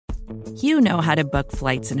You know how to book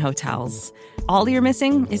flights and hotels. All you're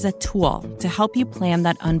missing is a tool to help you plan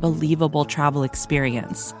that unbelievable travel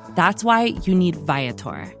experience. That's why you need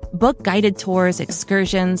Viator. Book guided tours,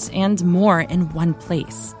 excursions, and more in one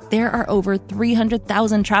place. There are over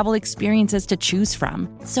 300,000 travel experiences to choose from,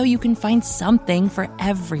 so you can find something for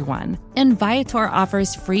everyone. And Viator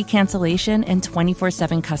offers free cancellation and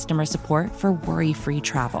 24/7 customer support for worry-free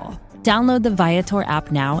travel. Download the Viator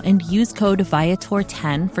app now and use code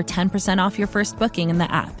Viator10 for 10% off your first booking in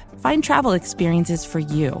the app. Find travel experiences for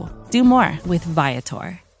you. Do more with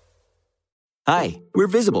Viator. Hi, we're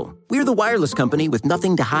Visible. We're the wireless company with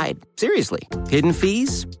nothing to hide. Seriously. Hidden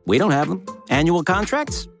fees? We don't have them. Annual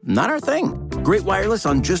contracts? Not our thing. Great wireless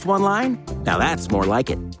on just one line? Now that's more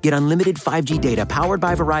like it. Get unlimited 5G data powered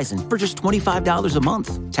by Verizon for just $25 a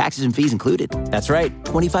month. Taxes and fees included. That's right,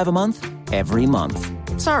 $25 a month, every month.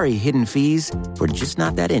 Sorry, hidden fees. We're just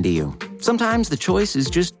not that into you. Sometimes the choice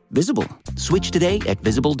is just Visible. Switch today at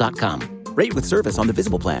Visible.com. Rate with service on the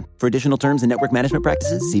Visible plan. For additional terms and network management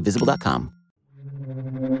practices, see Visible.com.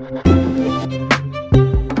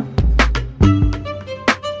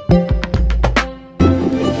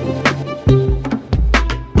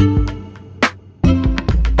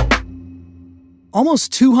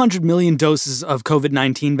 Almost 200 million doses of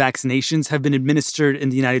COVID-19 vaccinations have been administered in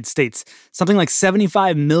the United States. Something like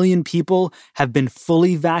 75 million people have been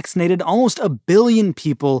fully vaccinated. Almost 1 billion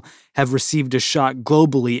people have received a shot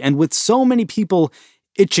globally. And with so many people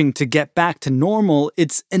itching to get back to normal,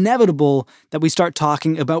 it's inevitable that we start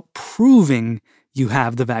talking about proving you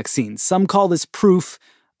have the vaccine. Some call this proof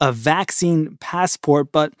a vaccine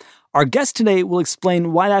passport, but our guest today will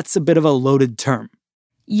explain why that's a bit of a loaded term.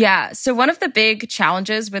 Yeah. So one of the big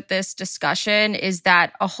challenges with this discussion is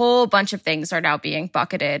that a whole bunch of things are now being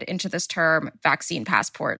bucketed into this term vaccine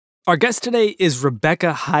passport. Our guest today is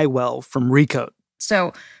Rebecca Highwell from Recode.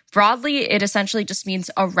 So broadly, it essentially just means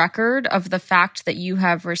a record of the fact that you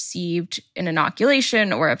have received an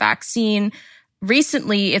inoculation or a vaccine.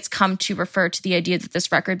 Recently, it's come to refer to the idea that this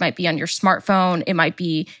record might be on your smartphone. It might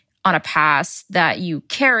be on a pass that you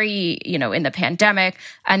carry, in the pandemic.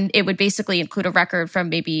 And it would basically include a record from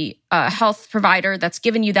maybe a health provider that's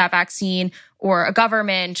given you that vaccine, or a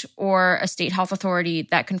government or a state health authority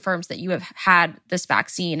that confirms that you have had this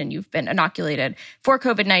vaccine and you've been inoculated for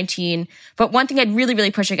COVID-19. But one thing I'd really,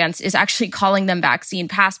 really push against is actually calling them vaccine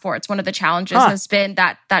passports. One of the challenges has been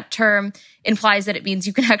that that term implies that it means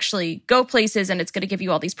you can actually go places and it's going to give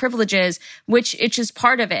you all these privileges, which it's just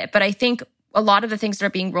part of it. But I think a lot of the things that are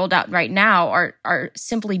being rolled out right now are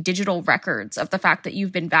simply digital records of the fact that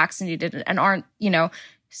you've been vaccinated and aren't,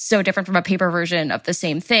 so different from a paper version of the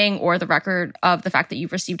same thing, or the record of the fact that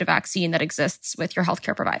you've received a vaccine that exists with your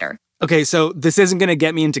healthcare provider. Okay, so this isn't going to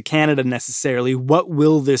get me into Canada necessarily. What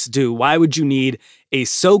will this do? Why would you need a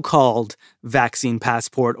so-called vaccine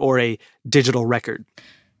passport or a digital record?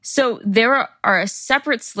 So there are a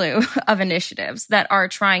separate slew of initiatives that are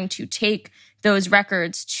trying to take those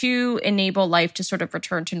records to enable life to sort of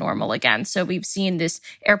return to normal again. So we've seen this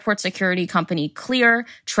airport security company, Clear,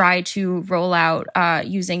 try to roll out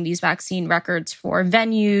using these vaccine records for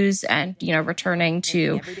venues and, returning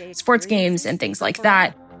to sports games and things like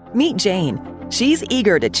that. Meet Jane. She's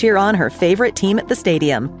eager to cheer on her favorite team at the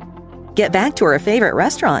stadium, get back to her favorite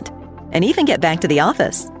restaurant, and even get back to the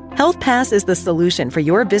office. HealthPass is the solution for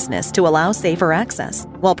your business to allow safer access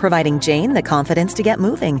while providing Jane the confidence to get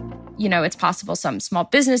moving. It's possible some small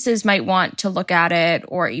businesses might want to look at it,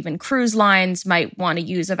 or even cruise lines might want to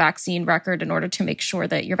use a vaccine record in order to make sure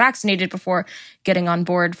that you're vaccinated before getting on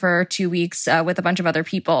board for 2 weeks with a bunch of other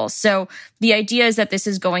people. So the idea is that this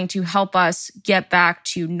is going to help us get back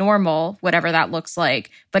to normal, whatever that looks like,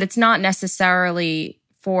 but it's not necessarily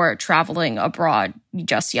for traveling abroad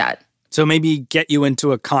just yet. So maybe get you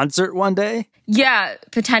into a concert one day? Yeah,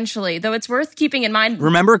 potentially. Though it's worth keeping in mind.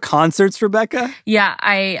 Remember concerts, Rebecca? Yeah,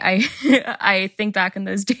 I think back in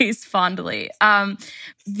those days fondly.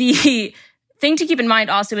 The thing to keep in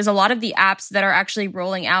mind also is a lot of the apps that are actually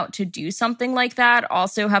rolling out to do something like that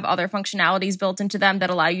also have other functionalities built into them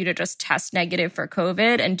that allow you to just test negative for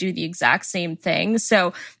COVID and do the exact same thing.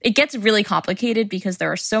 So it gets really complicated because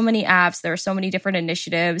there are so many apps, there are so many different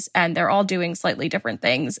initiatives, and they're all doing slightly different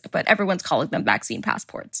things, but everyone's calling them vaccine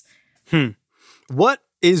passports. What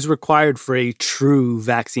is required for a true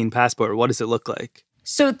vaccine passport? What does it look like?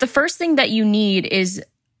 So the first thing that you need is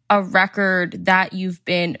a record that you've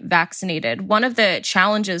been vaccinated. One of the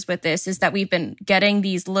challenges with this is that we've been getting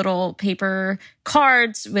these little paper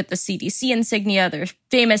cards with the CDC insignia. They're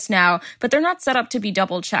famous now, but they're not set up to be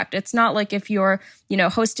double checked. It's not like if you're,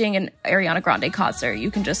 hosting an Ariana Grande concert,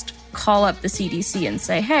 you can just call up the CDC and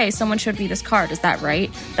say, hey, someone showed me this card. Is that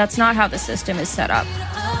right? That's not how the system is set up.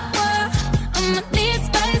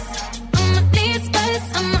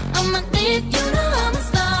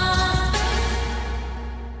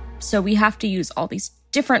 So we have to use all these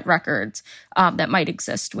different records that might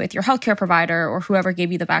exist with your healthcare provider or whoever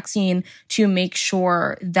gave you the vaccine to make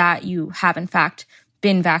sure that you have, in fact,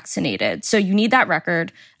 been vaccinated. So you need that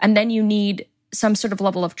record, and then you need some sort of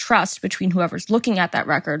level of trust between whoever's looking at that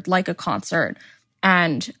record, like a concert,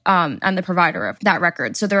 and the provider of that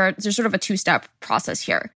record. So there's sort of a two-step process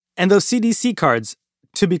here. And those CDC cards,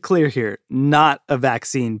 to be clear here, not a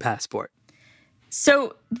vaccine passport.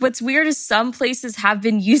 So what's weird is some places have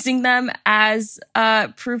been using them as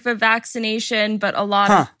proof of vaccination, but a lot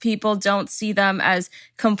of people don't see them as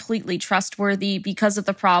completely trustworthy because of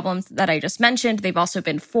the problems that I just mentioned. They've also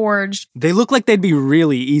been forged. They look like they'd be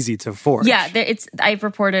really easy to forge. Yeah, I've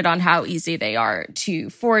reported on how easy they are to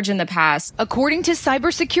forge in the past. According to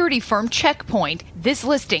cybersecurity firm Check Point, this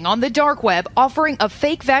listing on the dark web offering a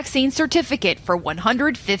fake vaccine certificate for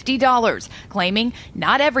 $150, claiming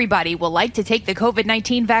not everybody will like to take the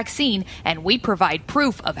COVID-19 vaccine, and we provide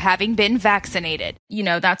proof of having been vaccinated.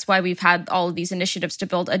 That's why we've had all of these initiatives to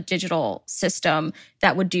build a digital system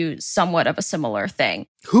that would do somewhat of a similar thing.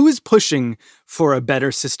 Who is pushing for a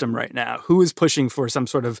better system right now? Who is pushing for some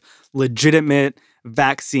sort of legitimate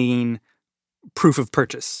vaccine proof of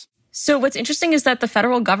purchase? So what's interesting is that the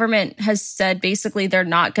federal government has said basically they're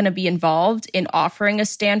not going to be involved in offering a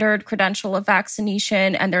standard credential of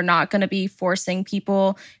vaccination, and they're not going to be forcing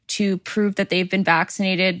people to prove that they've been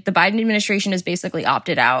vaccinated. The Biden administration has basically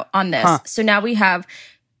opted out on this. So now we have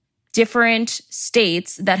different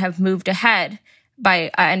states that have moved ahead by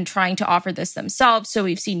and trying to offer this themselves. So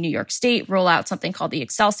we've seen New York State roll out something called the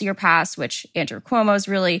Excelsior Pass, which Andrew Cuomo is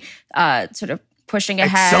really sort of pushing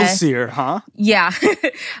ahead. Excelsior, huh? Yeah.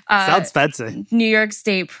 Sounds fancy. New York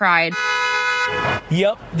State pride.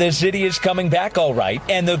 Yep, the city is coming back all right,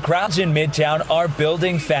 and the crowds in Midtown are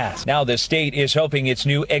building fast. Now the state is hoping its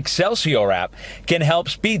new Excelsior app can help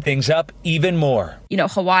speed things up even more.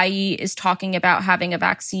 Hawaii is talking about having a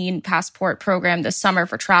vaccine passport program this summer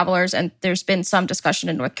for travelers, and there's been some discussion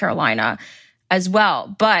in North Carolina as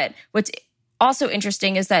well. But what's also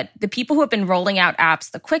interesting is that the people who have been rolling out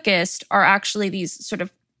apps the quickest are actually these sort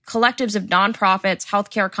of collectives of nonprofits,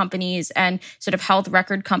 healthcare companies, and sort of health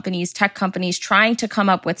record companies, tech companies trying to come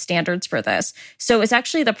up with standards for this. So it's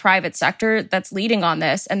actually the private sector that's leading on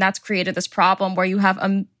this, and that's created this problem where you have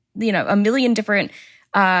a million different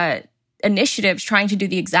initiatives trying to do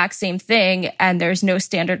the exact same thing, and there's no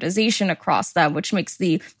standardization across them, which makes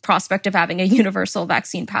the prospect of having a universal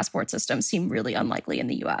vaccine passport system seem really unlikely in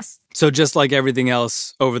the U.S. So just like everything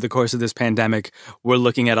else over the course of this pandemic, we're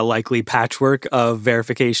looking at a likely patchwork of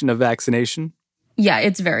verification of vaccination? Yeah,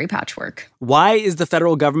 it's very patchwork. Why is the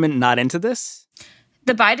federal government not into this?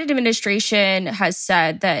 The Biden administration has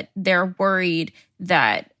said that they're worried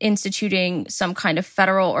that instituting some kind of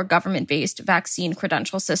federal or government-based vaccine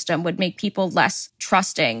credential system would make people less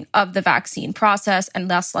trusting of the vaccine process and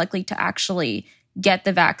less likely to actually get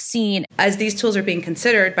the vaccine. As these tools are being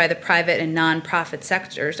considered by the private and nonprofit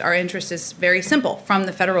sectors, our interest is very simple from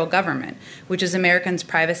the federal government, which is Americans'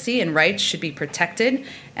 privacy and rights should be protected,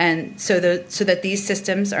 and so that these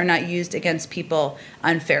systems are not used against people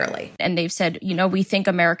unfairly. And they've said, we think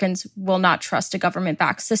Americans will not trust a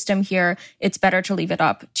government-backed system here. It's better to leave it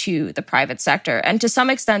up to the private sector. And to some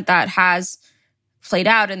extent, that has played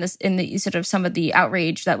out in the sort of some of the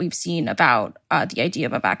outrage that we've seen about the idea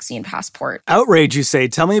of a vaccine passport. Outrage, you say?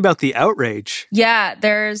 Tell me about the outrage. Yeah,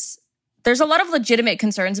 there's a lot of legitimate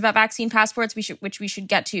concerns about vaccine passports, which we should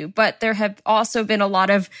get to, but there have also been a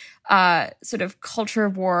lot of sort of culture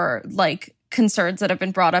war like concerns that have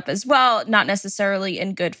been brought up as well, not necessarily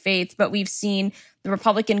in good faith, but we've seen the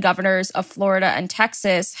Republican governors of Florida and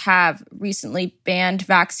Texas have recently banned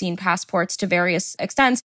vaccine passports to various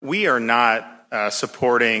extents. We are not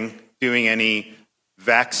supporting doing any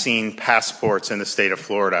vaccine passports in the state of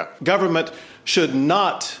Florida. Government should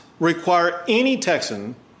not require any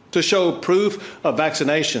Texan to show proof of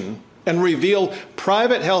vaccination and reveal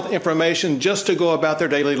private health information just to go about their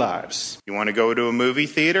daily lives. You want to go to a movie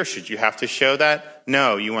theater? Should you have to show that?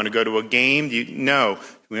 No. You want to go to a game? No.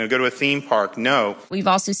 You want to go to a theme park? No. We've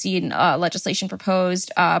also seen legislation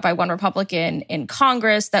proposed by one Republican in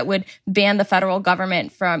Congress that would ban the federal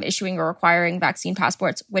government from issuing or requiring vaccine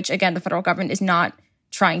passports, which, again, the federal government is not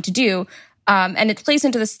trying to do. And it plays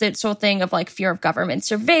into this whole thing of like fear of government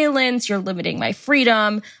surveillance, you're limiting my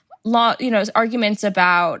freedom, arguments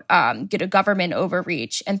about government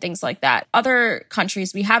overreach and things like that. Other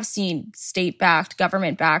countries, we have seen state-backed,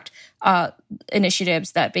 government-backed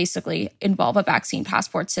initiatives that basically involve a vaccine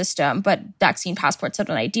passport system. But vaccine passports as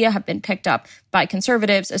an idea have been picked up by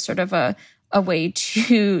conservatives as sort of a way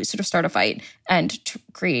to sort of start a fight and to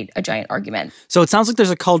create a giant argument. So it sounds like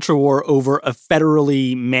there's a culture war over a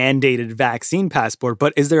federally mandated vaccine passport,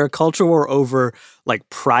 but is there a culture war over like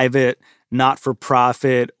private,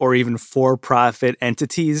 not-for-profit, or even for-profit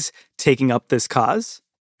entities taking up this cause?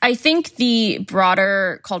 I think the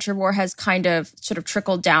broader culture war has kind of sort of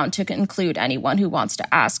trickled down to include anyone who wants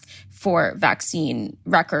to ask for vaccine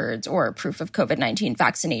records or proof of COVID-19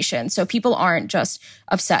 vaccination. So people aren't just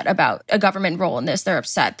upset about a government role in this. They're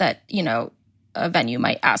upset that, a venue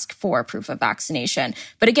might ask for proof of vaccination.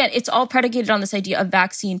 But again, it's all predicated on this idea of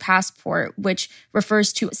vaccine passport, which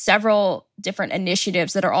refers to several different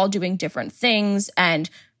initiatives that are all doing different things and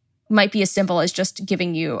might be as simple as just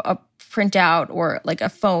giving you a printout or like a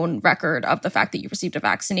phone record of the fact that you received a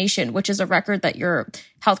vaccination, which is a record that your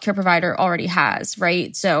healthcare provider already has,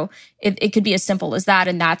 right? So it could be as simple as that,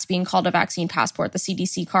 and that's being called a vaccine passport. The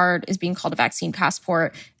CDC card is being called a vaccine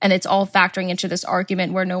passport, and it's all factoring into this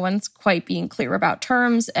argument where no one's quite being clear about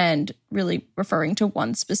terms and really referring to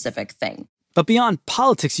one specific thing. But beyond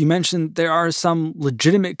politics, you mentioned there are some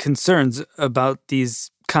legitimate concerns about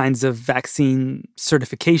these kinds of vaccine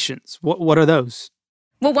certifications. What are those?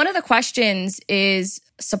 Well, one of the questions is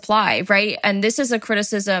supply, right? And this is a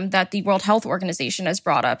criticism that the World Health Organization has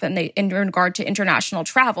brought up in regard to international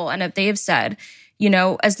travel. And they have said,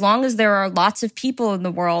 as long as there are lots of people in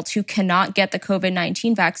the world who cannot get the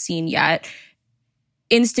COVID-19 vaccine yet,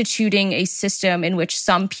 instituting a system in which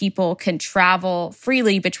some people can travel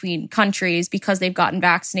freely between countries because they've gotten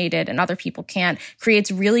vaccinated and other people can't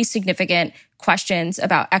creates really significant questions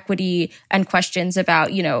about equity and questions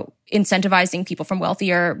about, incentivizing people from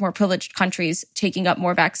wealthier, more privileged countries taking up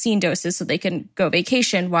more vaccine doses so they can go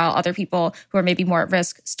vacation while other people who are maybe more at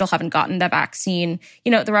risk still haven't gotten the vaccine.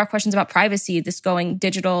 There are questions about privacy, this going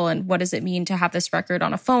digital, and what does it mean to have this record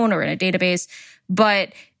on a phone or in a database.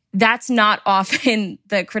 But that's not often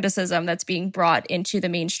the criticism that's being brought into the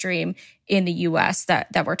mainstream in the US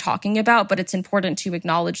that we're talking about, but it's important to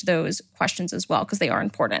acknowledge those questions as well because they are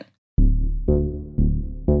important.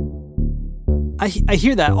 I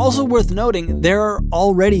hear that. Also worth noting, there are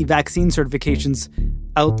already vaccine certifications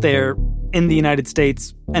out there in the United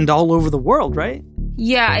States and all over the world, right?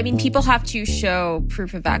 Yeah, people have to show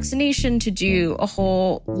proof of vaccination to do a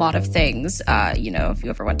whole lot of things. If you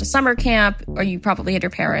ever went to summer camp, or you probably had your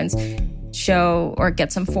parents show or get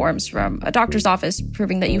some forms from a doctor's office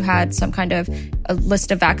proving that you had some kind of a list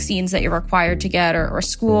of vaccines that you're required to get or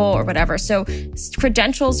school or whatever. So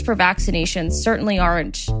credentials for vaccinations certainly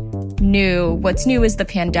aren't new. What's new is the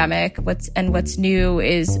pandemic. What's new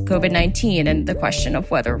is COVID-19 and the question of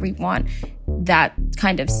whether we want that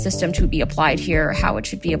kind of system to be applied here, how it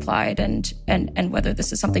should be applied, and whether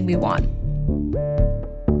this is something we want.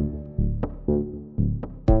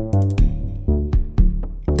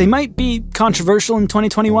 They might be controversial in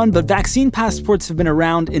 2021, but vaccine passports have been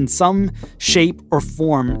around in some shape or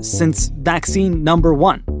form since vaccine number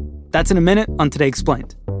 1. That's in a minute on Today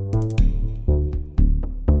Explained.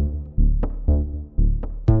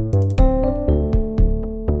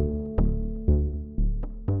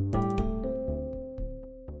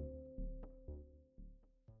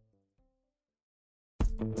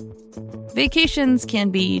 Vacations can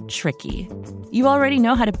be tricky. You already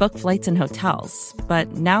know how to book flights and hotels, but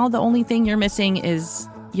now the only thing you're missing is,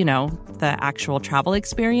 the actual travel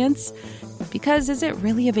experience. Because is it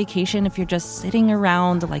really a vacation if you're just sitting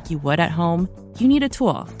around like you would at home? You need a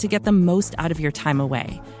tool to get the most out of your time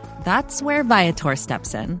away. That's where Viator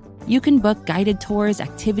steps in. You can book guided tours,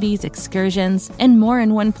 activities, excursions, and more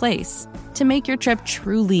in one place to make your trip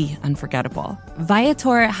truly unforgettable.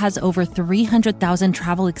 Viator has over 300,000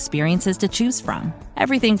 travel experiences to choose from.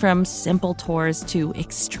 Everything from simple tours to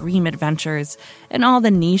extreme adventures and all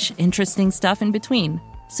the niche, interesting stuff in between.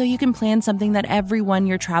 So you can plan something that everyone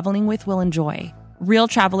you're traveling with will enjoy. Real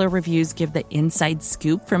traveler reviews give the inside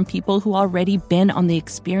scoop from people who already been on the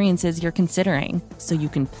experiences you're considering, so you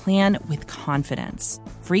can plan with confidence.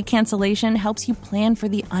 Free cancellation helps you plan for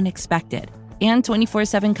the unexpected. And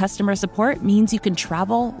 24/7 customer support means you can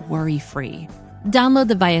travel worry-free. Download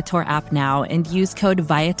the Viator app now and use code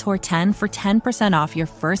Viator10 for 10% off your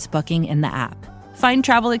first booking in the app. Find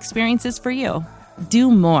travel experiences for you.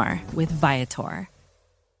 Do more with Viator.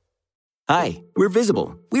 Hi, we're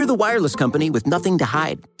Visible. We're the wireless company with nothing to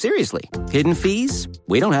hide. Seriously. Hidden fees?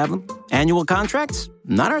 We don't have them. Annual contracts?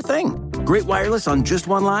 Not our thing. Great wireless on just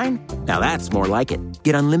one line? Now that's more like it.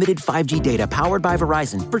 Get unlimited 5G data powered by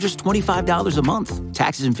Verizon for just $25 a month.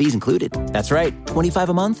 Taxes and fees included. That's right, $25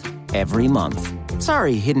 a month, every month.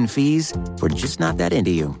 Sorry, hidden fees. We're just not that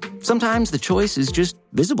into you. Sometimes the choice is just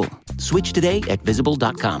Visible. Switch today at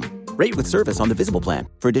Visible.com. Rate with service on the Visible plan.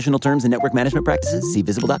 For additional terms and network management practices, see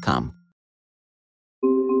Visible.com.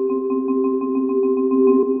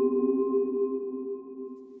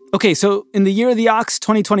 Okay, so in the year of the ox,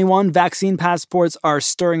 2021, vaccine passports are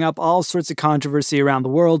stirring up all sorts of controversy around the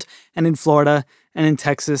world and in Florida and in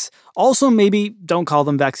Texas. Also, maybe don't call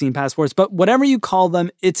them vaccine passports, but whatever you call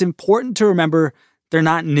them, it's important to remember they're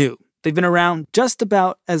not new. They've been around just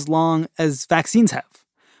about as long as vaccines have.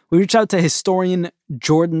 We reached out to historian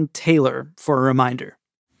Jordan Taylor for a reminder.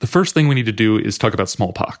 The first thing we need to do is talk about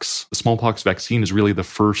smallpox. The smallpox vaccine is really the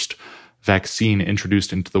first vaccine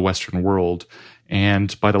introduced into the Western world.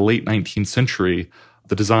 And by the late 19th century,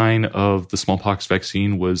 the design of the smallpox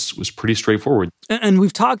vaccine was pretty straightforward. And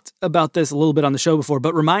we've talked about this a little bit on the show before,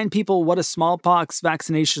 but remind people what a smallpox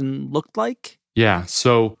vaccination looked like. Yeah,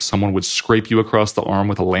 so someone would scrape you across the arm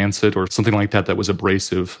with a lancet or something like that was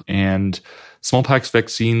abrasive. And smallpox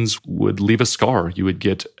vaccines would leave a scar. You would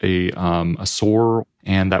get a sore,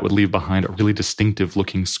 and that would leave behind a really distinctive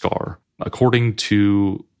looking scar. According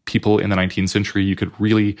to people in the 19th century, you could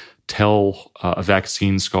really tell a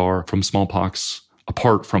vaccine scar from smallpox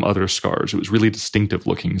apart from other scars. It was really distinctive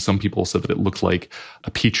looking. Some people said that it looked like a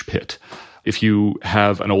peach pit. If you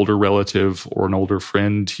have an older relative or an older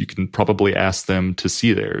friend, you can probably ask them to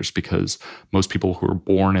see theirs, because most people who were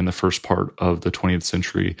born in the first part of the 20th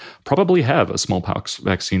century probably have a smallpox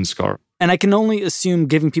vaccine scar. And I can only assume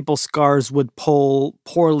giving people scars would poll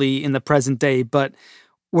poorly in the present day, but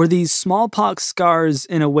were these smallpox scars,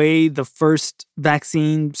 in a way, the first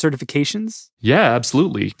vaccine certifications? Yeah,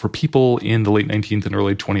 absolutely. For people in the late 19th and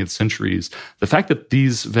early 20th centuries, the fact that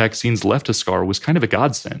these vaccines left a scar was kind of a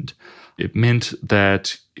godsend. It meant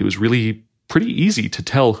that it was really pretty easy to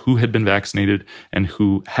tell who had been vaccinated and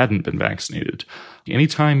who hadn't been vaccinated.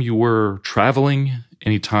 Anytime you were traveling,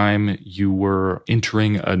 anytime you were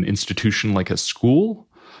entering an institution like a school,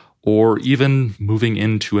 or even moving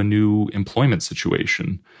into a new employment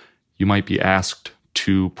situation, you might be asked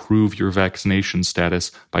to prove your vaccination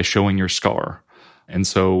status by showing your scar. And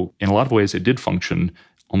so in a lot of ways, it did function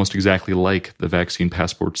almost exactly like the vaccine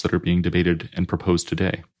passports that are being debated and proposed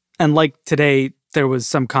today. And like today, there was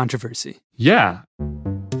some controversy. Yeah.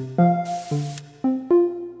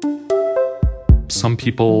 Some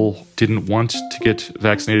people didn't want to get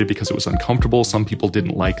vaccinated because it was uncomfortable. Some people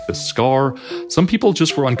didn't like the scar. Some people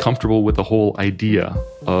just were uncomfortable with the whole idea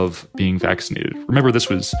of being vaccinated. Remember, this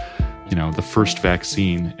was, the first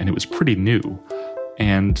vaccine, and it was pretty new.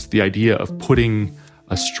 And the idea of putting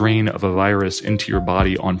a strain of a virus into your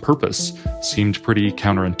body on purpose seemed pretty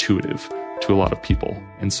counterintuitive to a lot of people.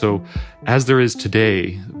 And so, as there is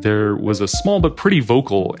today, there was a small but pretty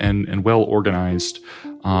vocal and well-organized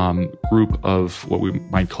group of what we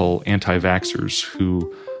might call anti-vaxxers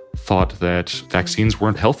who thought that vaccines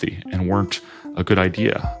weren't healthy and weren't a good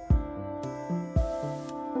idea.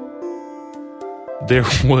 There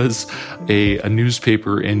was a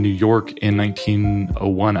newspaper in New York in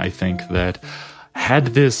 1901, I think, that had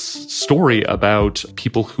this story about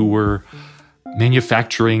people who were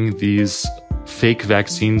manufacturing these fake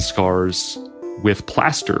vaccine scars with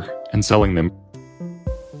plaster and selling them.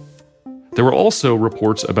 There were also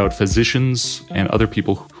reports about physicians and other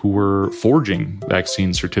people who were forging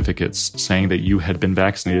vaccine certificates saying that you had been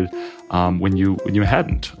vaccinated when you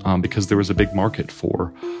hadn't, because there was a big market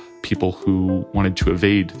for people who wanted to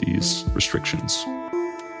evade these restrictions.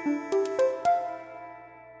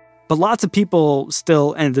 But lots of people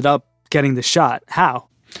still ended up getting the shot. How?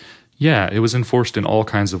 Yeah, it was enforced in all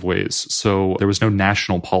kinds of ways. So there was no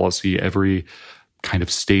national policy. Every kind of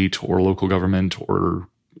state or local government or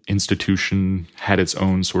institution had its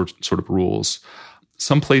own sort of rules.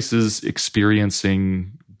 Some places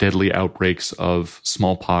experiencing deadly outbreaks of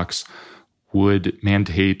smallpox would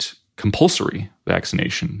mandate compulsory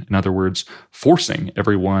vaccination. In other words, forcing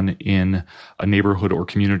everyone in a neighborhood or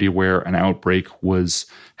community where an outbreak was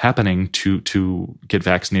happening to get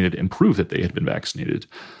vaccinated and prove that they had been vaccinated.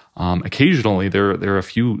 Occasionally, there are a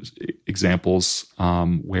few examples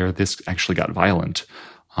where this actually got violent.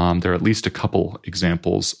 There are at least a couple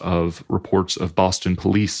examples of reports of Boston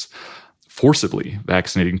police forcibly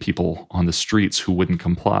vaccinating people on the streets who wouldn't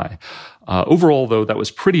comply. Overall, though, that was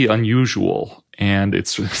pretty unusual, and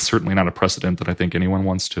it's certainly not a precedent that I think anyone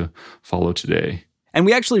wants to follow today. And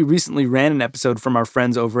we actually recently ran an episode from our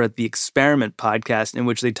friends over at the Experiment podcast in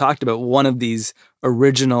which they talked about one of these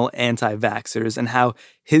original anti-vaxxers and how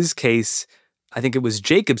his case, I think it was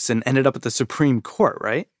Jacobson, ended up at the Supreme Court,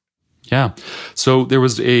 right? Yeah. So there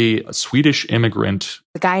was a Swedish immigrant,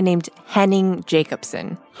 a guy named Henning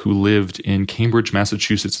Jacobson, who lived in Cambridge,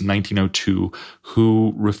 Massachusetts in 1902,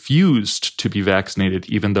 who refused to be vaccinated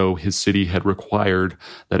even though his city had required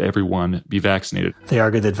that everyone be vaccinated. They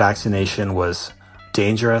argued that vaccination was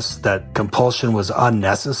dangerous, that compulsion was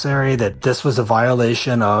unnecessary, that this was a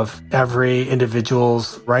violation of every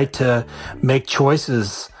individual's right to make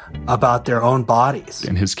choices about their own bodies.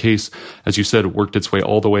 In his case, as you said, worked its way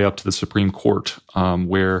all the way up to the Supreme Court,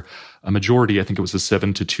 where a majority, I think it was a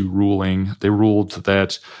 7-2 ruling, they ruled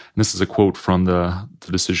that, and this is a quote from the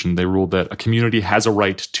decision, they ruled that a community has a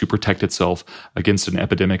right to protect itself against an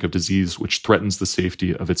epidemic of disease which threatens the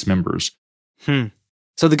safety of its members.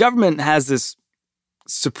 So the government has this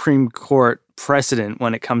Supreme Court precedent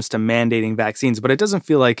when it comes to mandating vaccines, but it doesn't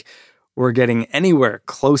feel like we're getting anywhere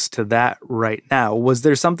close to that right now. Was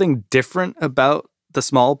there something different about the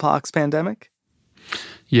smallpox pandemic?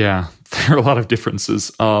 Yeah, there are a lot of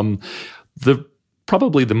differences.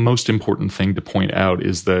 Probably the most important thing to point out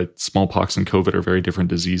is that smallpox and COVID are very different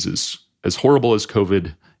diseases. As horrible as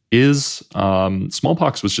COVID is,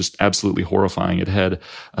 smallpox was just absolutely horrifying. It had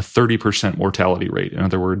a 30% mortality rate. In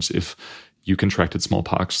other words, if you contracted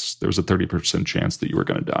smallpox, there was a 30% chance that you were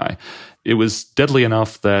going to die. It was deadly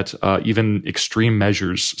enough that even extreme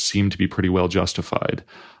measures seemed to be pretty well justified.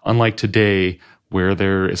 Unlike today, where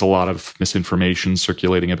there is a lot of misinformation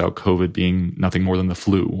circulating about COVID being nothing more than the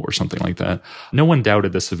flu or something like that, no one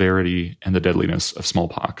doubted the severity and the deadliness of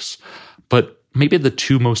smallpox. But maybe the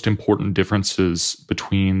two most important differences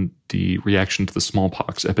between the reaction to the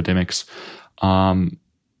smallpox epidemics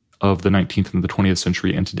of the 19th and the 20th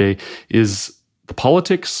century and today is the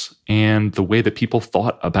politics and the way that people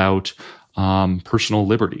thought about personal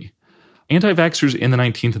liberty. Anti-vaxxers in the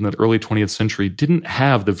 19th and the early 20th century didn't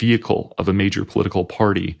have the vehicle of a major political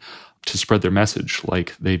party to spread their message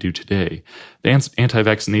like they do today. The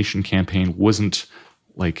anti-vaccination campaign wasn't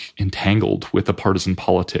like entangled with the partisan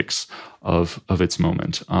politics of its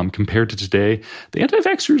moment. Compared to today, the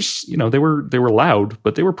anti-vaxxers, they were loud,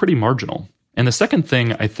 but they were pretty marginal. And the second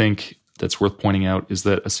thing I think that's worth pointing out is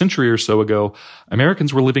that a century or so ago,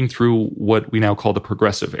 Americans were living through what we now call the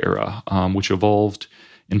progressive era, which evolved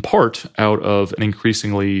in part out of an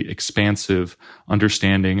increasingly expansive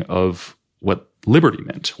understanding of what liberty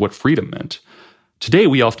meant, what freedom meant. Today,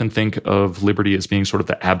 we often think of liberty as being sort of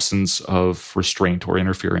the absence of restraint or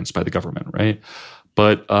interference by the government, right?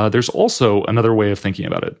 But there's also another way of thinking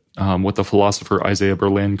about it, what the philosopher Isaiah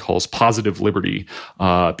Berlin calls positive liberty,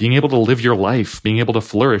 being able to live your life, being able to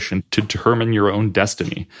flourish and to determine your own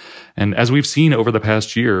destiny. And as we've seen over the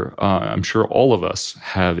past year, I'm sure all of us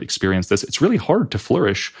have experienced this. It's really hard to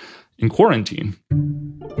flourish in quarantine.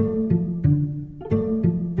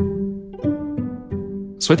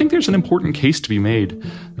 So I think there's an important case to be made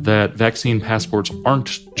that vaccine passports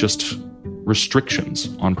aren't just restrictions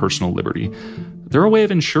on personal liberty. They're a way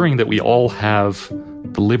of ensuring that we all have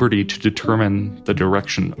the liberty to determine the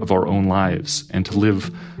direction of our own lives and to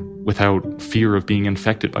live without fear of being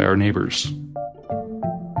infected by our neighbors.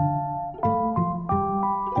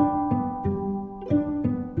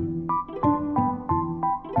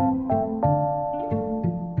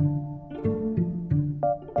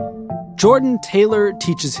 Jordan Taylor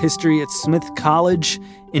teaches history at Smith College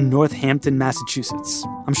in Northampton, Massachusetts.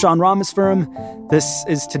 I'm Sean Rameswaram. This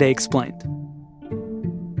is Today Explained.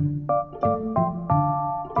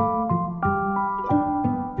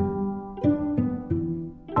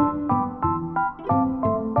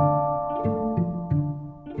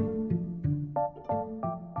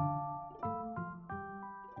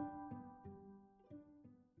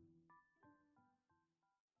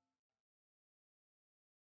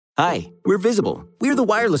 Hi, we're Visible. We're the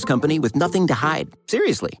wireless company with nothing to hide.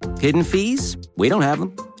 Seriously. Hidden fees? We don't have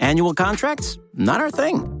them. Annual contracts? Not our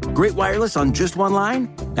thing. Great wireless on just one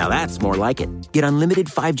line? Now that's more like it. Get unlimited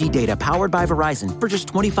 5G data powered by Verizon for just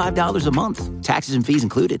 $25 a month. Taxes and fees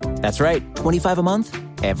included. That's right, $25 a month,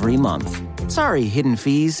 every month. Sorry, hidden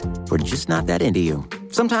fees. We're just not that into you.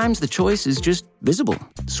 Sometimes the choice is just Visible.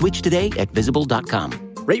 Switch today at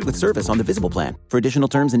Visible.com. Rate with service on the Visible plan. For additional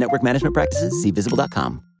terms and network management practices, see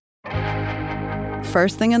Visible.com.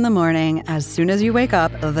 First thing in the morning, as soon as you wake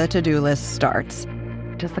up, the to-do list starts.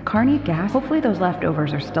 Does the car need gas? Hopefully those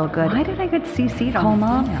leftovers are still good. Why did I get CC'd on the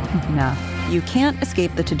email? No. You can't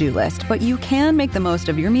escape the to-do list, but you can make the most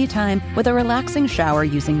of your me time with a relaxing shower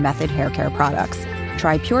using Method hair care products.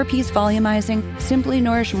 Try Pure Peace Volumizing, Simply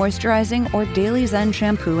Nourish Moisturizing, or Daily Zen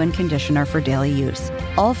Shampoo and Conditioner for daily use.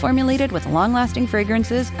 All formulated with long-lasting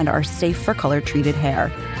fragrances and are safe for color-treated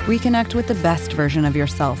hair. Reconnect with the best version of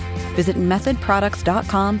yourself. Visit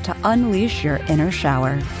methodproducts.com to unleash your inner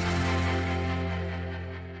shower.